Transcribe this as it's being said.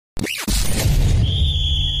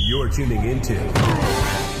You're tuning into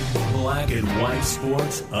Black and White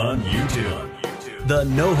Sports on YouTube. The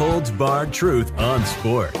no-holds-barred truth on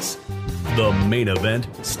sports. The main event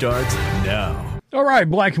starts now. All right,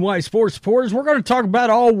 Black and White Sports supporters, we're going to talk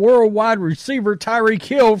about all-world wide receiver Tyreek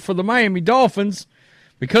Hill for the Miami Dolphins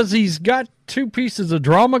because he's got two pieces of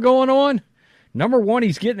drama going on. Number one,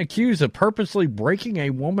 he's getting accused of purposely breaking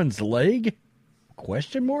a woman's leg?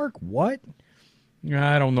 Question mark? What?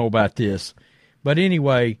 I don't know about this. But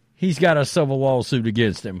anyway, he's got a civil lawsuit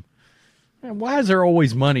against him. And why is there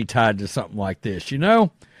always money tied to something like this, you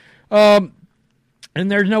know? And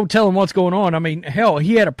there's no telling what's going on. I mean, hell,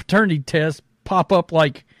 he had a paternity test pop up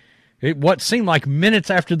like what seemed like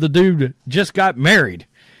minutes after the dude just got married.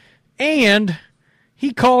 And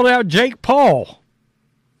he called out Jake Paul,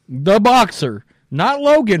 the boxer. Not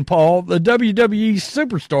Logan Paul, the WWE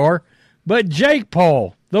superstar, but Jake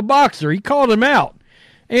Paul, the boxer. He called him out.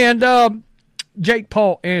 And Jake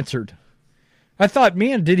Paul answered. I thought,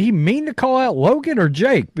 man, did he mean to call out Logan or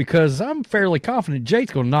Jake? Because I'm fairly confident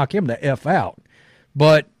Jake's going to knock him the F out.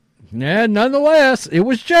 But, nonetheless, it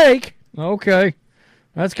was Jake. Okay,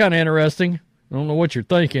 that's kind of interesting. I don't know what you're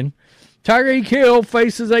thinking. Tyreek Hill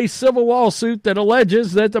faces a civil lawsuit that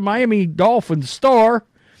alleges that the Miami Dolphins star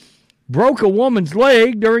broke a woman's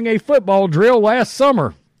leg during a football drill last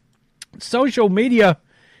summer. Social media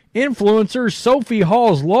influencer Sophie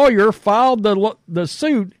Hall's lawyer filed the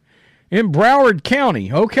suit in Broward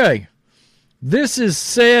County. Okay, this is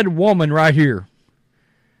said woman right here.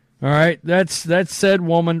 All right, that's said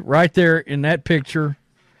woman right there in that picture.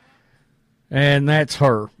 And that's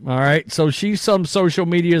her. All right, so she's some social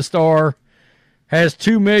media star, has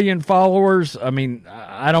 2 million followers. I mean,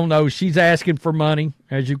 I don't know. She's asking for money,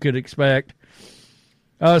 as you could expect.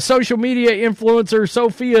 Social media influencer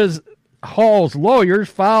Sophia Hall's lawyers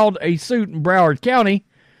filed a suit in Broward County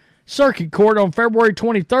Circuit Court on February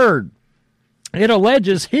 23rd. It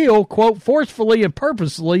alleges Hill, quote, forcefully and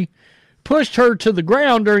purposely pushed her to the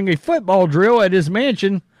ground during a football drill at his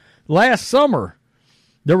mansion last summer.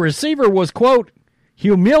 The receiver was, quote,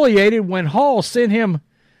 humiliated when Hall sent him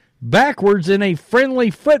backwards in a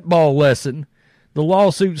friendly football lesson, the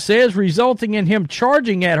lawsuit says, resulting in him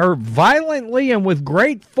charging at her violently and with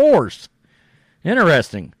great force.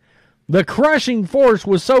 Interesting. The crushing force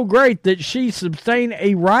was so great that she sustained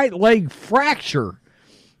a right leg fracture,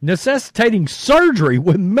 necessitating surgery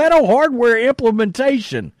with metal hardware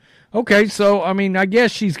implementation. Okay, so, I mean, I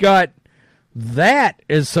guess she's got that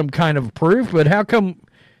as some kind of proof, but how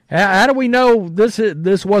do we know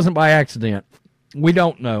this wasn't by accident? We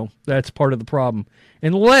don't know. That's part of the problem.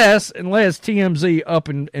 Unless TMZ up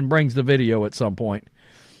and brings the video at some point.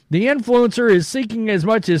 The influencer is seeking as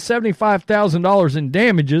much as $75,000 in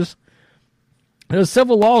damages. The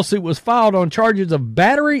civil lawsuit was filed on charges of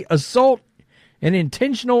battery, assault, and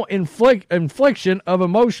intentional infliction of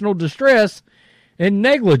emotional distress and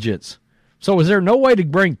negligence. So is there no way to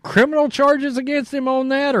bring criminal charges against him on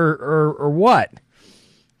that or what?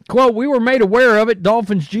 Quote, we were made aware of it,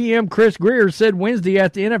 Dolphins GM Chris Greer said Wednesday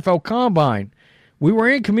at the NFL Combine. We were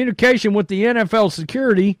in communication with the NFL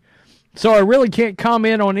security, so I really can't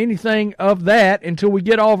comment on anything of that until we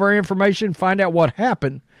get all of our information and find out what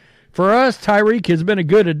happened. For us, Tyreek has been a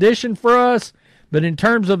good addition for us, but in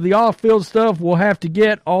terms of the off-field stuff, we'll have to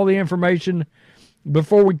get all the information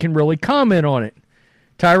before we can really comment on it.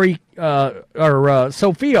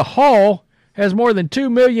 Sophia Hall has more than 2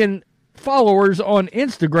 million followers on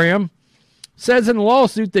Instagram, says in the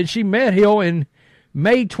lawsuit that she met Hill in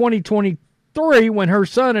May 2023 when her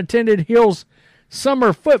son attended Hill's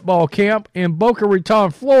summer football camp in Boca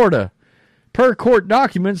Raton, Florida. Per court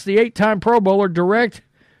documents, the 8-time Pro Bowler direct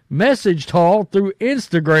messaged Hall through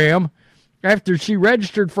Instagram after she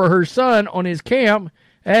registered for her son on his camp,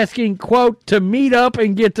 asking, quote, to meet up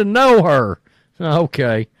and get to know her.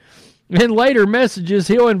 Okay. In later messages,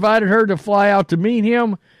 Hill invited her to fly out to meet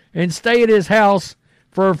him and stay at his house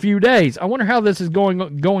for a few days. I wonder how this is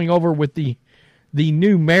going over with the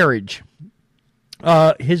new marriage.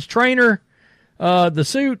 His trainer, the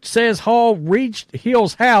suit says Hall reached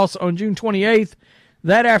Hill's house on June 28th.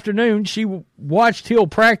 That afternoon, she watched Hill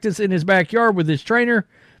practice in his backyard with his trainer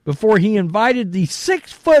before he invited the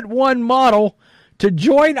 6'1" model to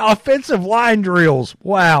join offensive line drills.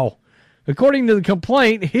 Wow. According to the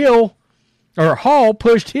complaint, Hall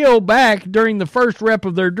pushed Hill back during the first rep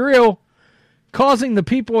of their drill, causing the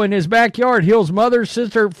people in his backyard, Hill's mother,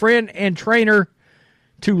 sister, friend, and trainer,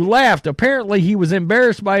 to laugh. Apparently, he was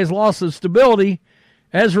embarrassed by his loss of stability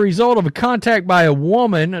as a result of a contact by a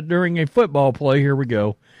woman during a football play. Here we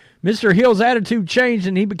go. Mr. Hill's attitude changed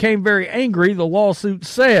and he became very angry, the lawsuit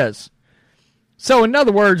says. So, in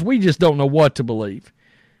other words, we just don't know what to believe.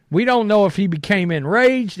 We don't know if he became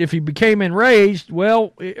enraged. If he became enraged,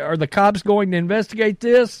 well, are the cops going to investigate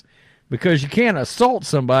this? Because you can't assault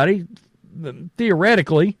somebody,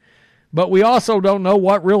 theoretically, but we also don't know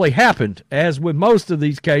what really happened. As with most of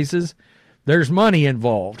these cases, there's money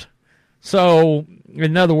involved. So,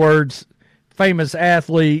 in other words, famous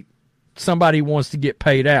athlete, somebody wants to get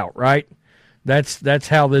paid out, right? That's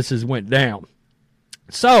how this has went down.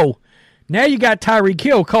 So, now you got Tyreek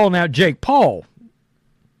Hill calling out Jake Paul.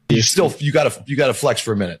 You gotta flex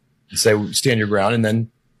for a minute and say stand your ground, and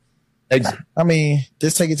then exit. I mean,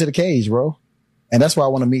 just take it to the cage, bro. And that's why I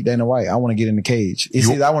want to meet Dana White. I want to get in the cage. It's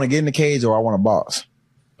either I want to get in the cage or I want to box.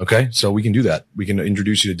 Okay, so we can do that. We can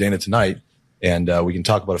introduce you to Dana tonight, and we can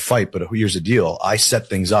talk about a fight. But here's the deal: I set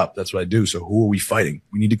things up. That's what I do. So who are we fighting?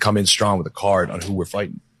 We need to come in strong with a card on who we're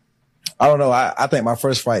fighting. I don't know. I think my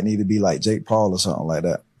first fight need to be like Jake Paul or something like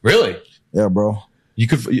that. Really? Yeah, bro. You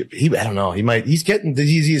could. I don't know. He might. He's getting. Is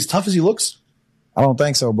he as tough as he looks? I don't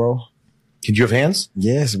think so, bro. Can you have hands?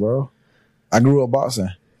 Yes, bro. I grew up boxing.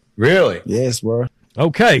 Really? Yes, bro.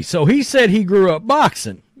 Okay, so he said he grew up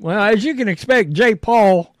boxing. Well, as you can expect, Jake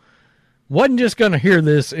Paul wasn't just going to hear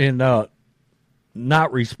this and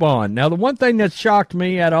not respond. Now, the one thing that shocked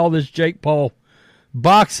me at all this Jake Paul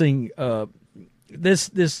boxing,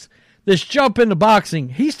 this jump into boxing,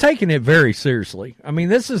 he's taking it very seriously. I mean,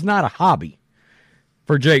 this is not a hobby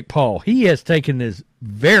for Jake Paul. He has taken this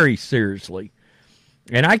very seriously.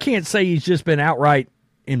 And I can't say he's just been outright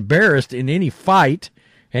embarrassed in any fight,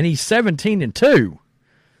 and he's 17-2.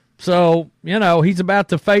 So, he's about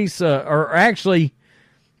to face,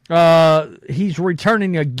 he's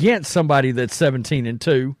returning against somebody that's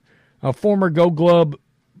 17-2, a former Gold Glove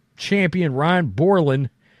champion Ryan Borland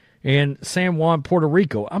in San Juan, Puerto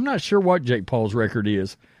Rico. I'm not sure what Jake Paul's record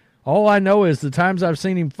is. All I know is the times I've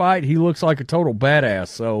seen him fight, he looks like a total badass.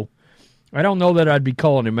 So I don't know that I'd be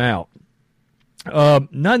calling him out.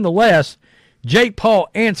 Nonetheless, Jake Paul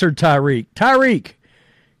answered Tyreek. Tyreek,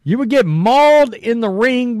 you would get mauled in the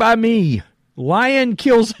ring by me. Lion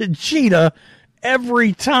kills a cheetah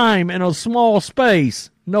every time in a small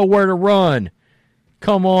space. Nowhere to run.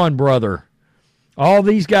 Come on, brother. All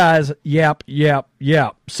these guys, yap.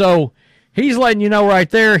 So he's letting you know right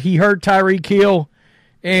there he heard Tyreek Hill,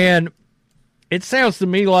 and it sounds to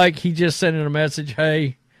me like he just sending a message,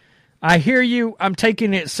 hey, I hear you. I'm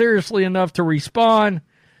taking it seriously enough to respond,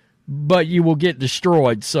 but you will get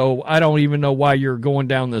destroyed. So I don't even know why you're going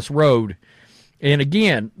down this road. And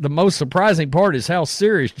again, the most surprising part is how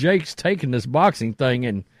serious Jake's taking this boxing thing,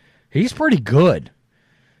 and he's pretty good.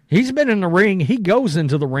 He's been in the ring. He goes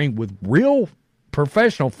into the ring with real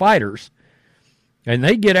professional fighters, and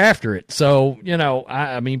they get after it. So,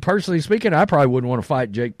 I mean, personally speaking, I probably wouldn't want to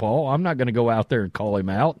fight Jake Paul. I'm not going to go out there and call him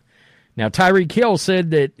out. Now, Tyreek Hill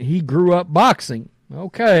said that he grew up boxing.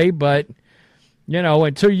 Okay, but,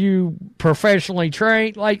 until you professionally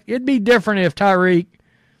train, like, it'd be different if Tyreek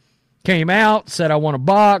came out, said, I want to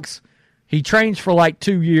box. He trains for like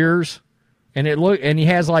 2 years, and he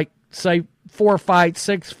has like, say, 4 fights,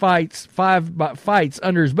 6 fights, 5 fights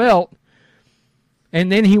under his belt,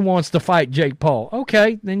 and then he wants to fight Jake Paul.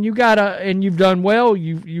 Okay, then and you've done well.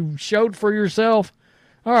 You showed for yourself.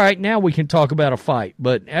 All right, now we can talk about a fight.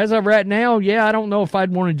 But as of right now, yeah, I don't know if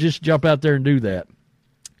I'd want to just jump out there and do that.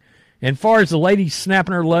 And far as the lady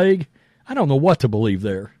snapping her leg, I don't know what to believe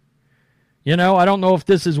there. I don't know if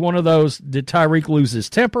this is one of those, did Tyreek lose his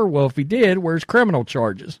temper? Well, if he did, where's criminal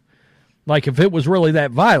charges? Like if it was really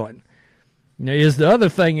that violent. The other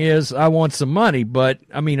thing is, I want some money, but,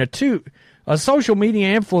 I mean, a social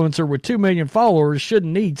media influencer with 2 million followers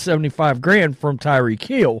shouldn't need $75,000 from Tyreek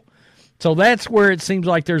Hill. So that's where it seems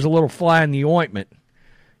like there's a little fly in the ointment,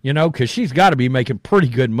 because she's got to be making pretty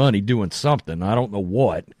good money doing something. I don't know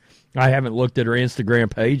what. I haven't looked at her Instagram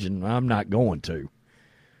page, and I'm not going to.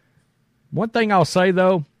 One thing I'll say,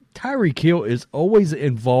 though, Tyreek Hill is always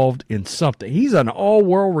involved in something. He's an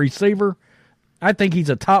all-world receiver. I think he's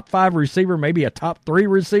a top 5 receiver, maybe a top 3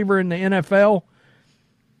 receiver in the NFL.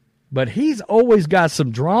 But he's always got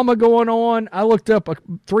some drama going on. I looked up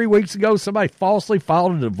 3 weeks ago, somebody falsely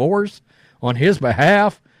filed a divorce on his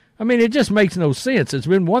behalf. I mean, it just makes no sense. It's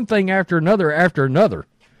been one thing after another after another.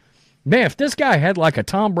 Man, if this guy had like a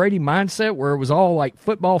Tom Brady mindset where it was all like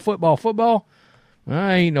football,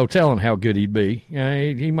 I ain't no telling how good he'd be.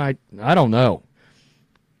 He might, I don't know.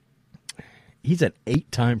 He's an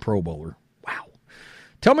 8-time Pro Bowler. Wow.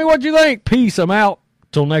 Tell me what you think. Peace. I'm out.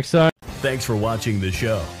 Till next time. Thanks for watching the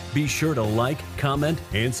show. Be sure to like, comment,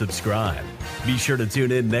 and subscribe. Be sure to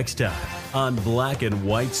tune in next time on Black and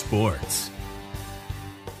White Sports.